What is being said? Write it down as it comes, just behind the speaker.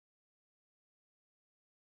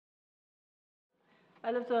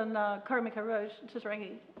I lived on Koromeka Road,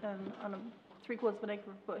 Titirangi, on a 3/4 of an acre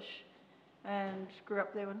of bush, and grew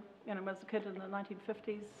up there when I was a kid in the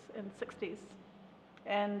 1950s and 60s.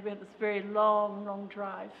 And we had this very long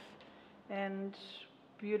drive, and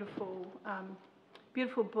beautiful,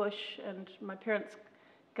 beautiful bush. And my parents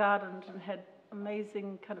gardened and had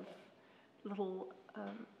amazing kind of little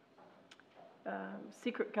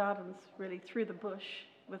secret gardens, really, through the bush.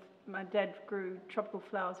 With my dad grew tropical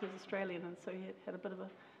flowers. He was Australian, and so he had a bit of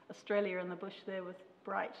Australia in the bush there with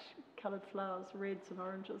bright coloured flowers, reds and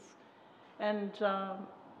oranges. And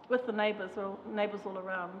with the neighbours all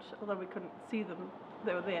around, although we couldn't see them,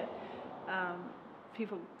 they were there.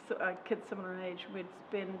 Kids similar in age, we'd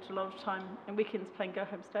spend a lot of time and weekends playing go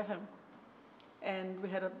home, stay home. And we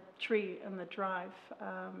had a tree in the drive,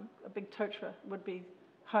 a big totara would be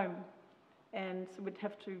home. And so we'd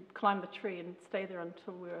have to climb the tree and stay there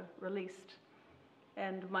until we were released.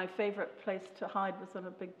 And my favourite place to hide was in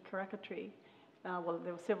a big karaka tree. Well,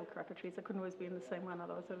 there were several karaka trees. I couldn't always be in the same one,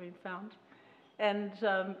 otherwise I'd been found. And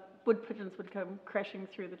wood pigeons would come crashing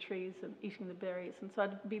through the trees and eating the berries. And so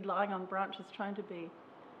I'd be lying on branches trying to be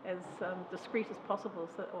as discreet as possible,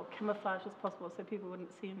 or camouflage as possible, so people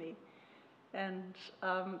wouldn't see me. And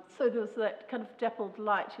so there was that kind of dappled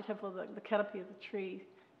light. You'd have all the canopy of the tree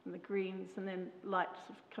and the greens, and then light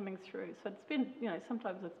sort of coming through. So it's been,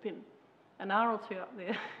 sometimes it's been an hour or two up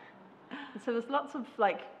there. And so there's lots of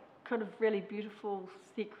kind of really beautiful,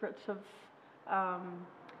 secretive,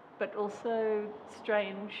 but also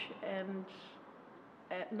strange, and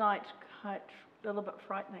at night quite a little bit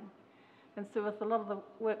frightening. And so with a lot of the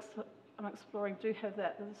works that I'm exploring do have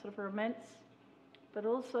that. There's sort of a romance, but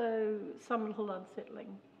also some little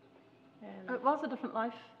unsettling. And it was a different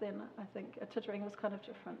life then, I think. Titirangi was kind of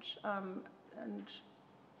different. And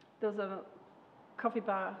there was a coffee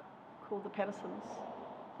bar called the Pattersons,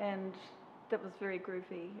 and that was very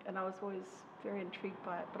groovy, and I was always very intrigued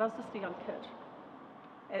by it. But I was just a young kid.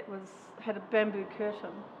 It had a bamboo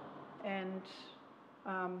curtain, and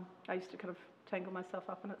I used to kind of tangle myself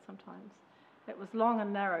up in it sometimes. It was long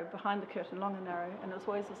and narrow, behind the curtain, long and narrow, and there was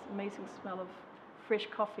always this amazing smell of fresh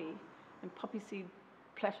coffee and poppy seed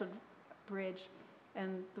plattered bread,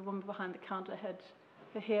 and the woman behind the counter had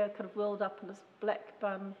her hair kind of whirled up in this black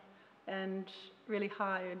bun and really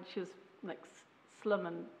high, and she was slim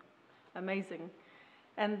and amazing.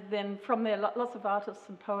 And then from there, lots of artists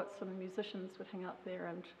and poets and musicians would hang out there,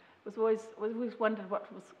 and it was always wondered what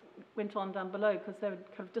went on down below, because they would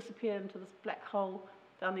kind of disappear into this black hole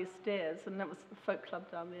down these stairs, and that was the folk club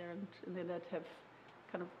down there, and then they'd have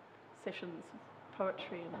kind of sessions of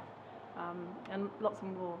poetry, and lots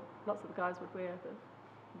of the guys would wear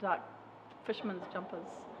the dark fisherman's jumpers.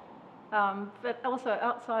 But also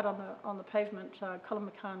outside on the pavement, Colin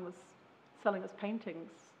McCann was selling his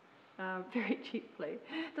paintings very cheaply,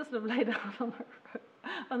 just sort of laid out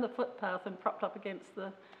on the footpath and propped up against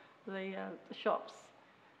the shops.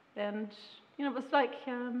 And it was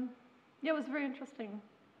it was very interesting.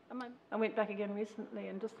 I went back again recently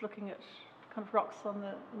and just looking at kind of rocks on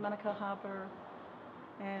the Manukau Harbour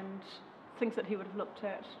and things that he would have looked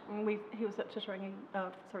at. And he was at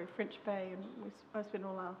French Bay, and we spend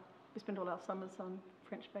all our summers on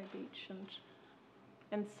French Bay Beach,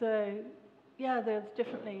 and so there's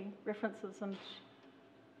definitely references. And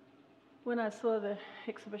when I saw the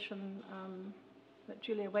exhibition that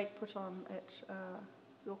Julia Waite put on at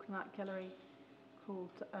the Auckland Art Gallery called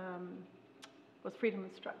was Freedom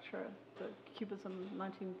and Structure, the Cubism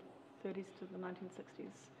 1930s to the 1960s.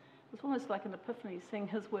 It was almost like an epiphany, seeing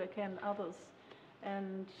his work and others.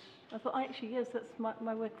 And I thought, actually, yes, that's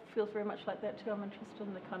my work feels very much like that too. I'm interested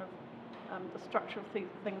in the kind of the structure of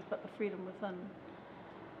things, but the freedom within.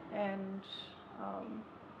 And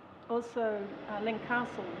also, Len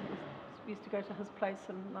Castle, we used to go to his place,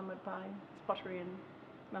 and Mum would buy his pottery, and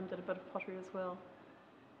Mum did a bit of pottery as well.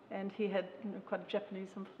 And he had quite a Japanese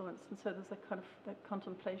influence, and so there's a kind of that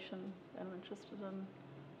contemplation that I'm interested in,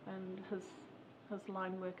 and his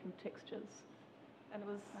line work and textures. And it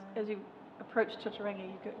was, as you approach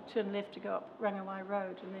Titirangi, you turn left to go up Rangawai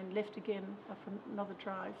Road, and then left again up another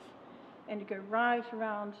drive. And you go right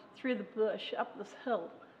around through the bush, up this hill,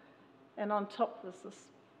 and on top was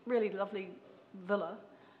this really lovely villa,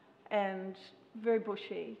 and very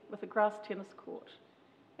bushy, with a grass tennis court,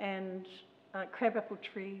 and crabapple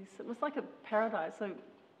trees. It was like a paradise. So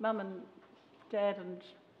Mum and Dad and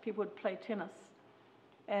people would play tennis,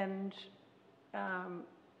 and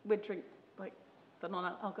we'd drink the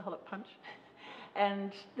non-alcoholic punch,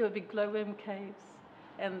 and there would be glowworm caves,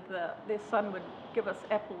 and their son would give us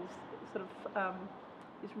apples, sort of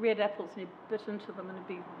these red apples, and he'd bit into them, and it'd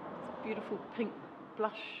be this beautiful pink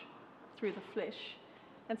blush through the flesh.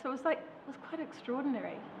 And so it was quite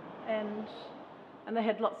extraordinary, and they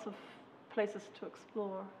had lots of places to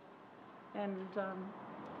explore, and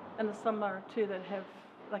in the summer too they'd have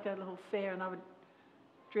like a little fair, and I would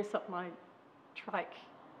dress up my trike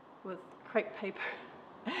with crepe paper,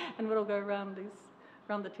 and we'd all go around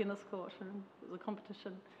the tennis court, and it was a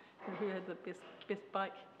competition, and who had the best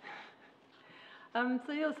bike.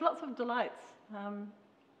 So yeah, there's lots of delights,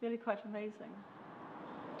 really quite amazing.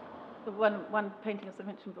 The one painting, as I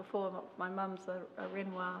mentioned before, my mum's a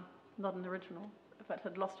Renoir, not an original, but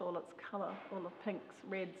had lost all its colour, all the pinks,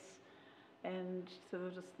 reds, and so there were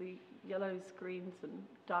just the yellows, greens, and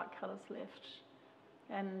dark colours left.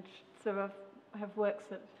 And so I have works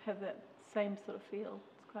that have that same sort of feel.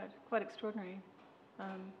 It's quite extraordinary.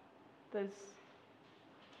 Those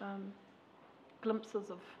glimpses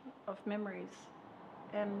of memories,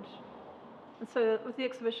 and so with the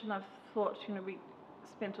exhibition, I've thought, we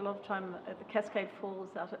spent a lot of time at the Cascade Falls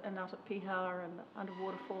out at Piha and under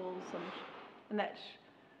waterfalls and that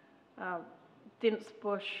dense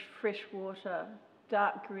bush, fresh water,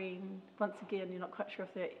 dark green. Once again, you're not quite sure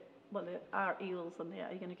if there are eels in there.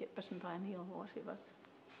 Are you going to get bitten by an eel or whatever?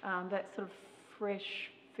 That sort of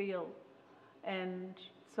fresh feel. And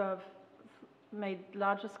so I've made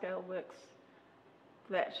larger scale works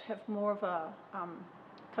that have more of a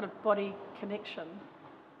kind of body connection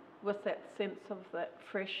with that sense of that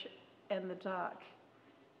fresh and the dark.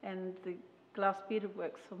 And the glass beaded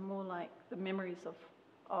works are more like the memories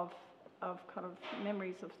of kind of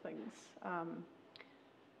memories of things,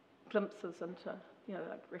 glimpses into,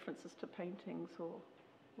 like references to paintings or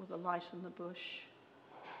the light in the bush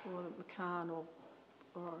or the Macan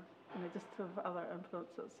or just sort of other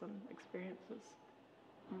influences and experiences.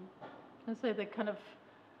 And so they kind of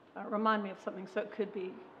remind me of something. So it could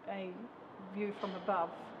be a view from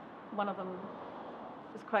above. One of them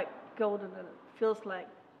is quite golden, and it feels like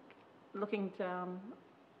looking down.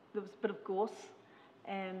 There was a bit of gorse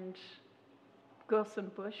and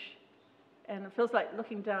bush, and it feels like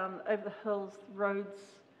looking down over the hills, roads,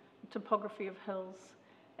 topography of hills,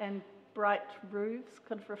 and bright roofs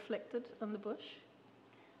kind of reflected in the bush.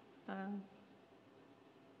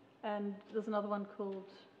 And there's another one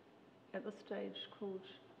at this stage called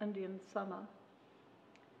Indian Summer,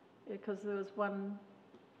 because there was one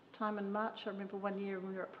time in March, I remember one year when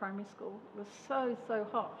we were at primary school, it was so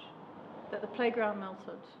hot that the playground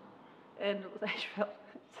melted, and it was asphalt.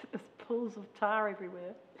 There's pools of tar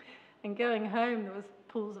everywhere. And going home, there was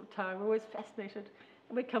pools of tar. We were always fascinated.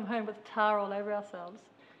 And we'd come home with tar all over ourselves.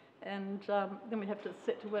 And then we'd have to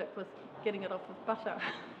set to work with getting it off with butter.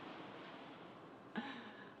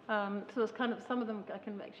 So it's kind of, some of them I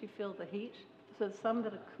can actually feel the heat. So there's some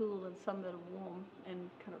that are cool and some that are warm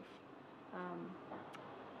and kind of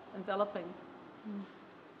enveloping.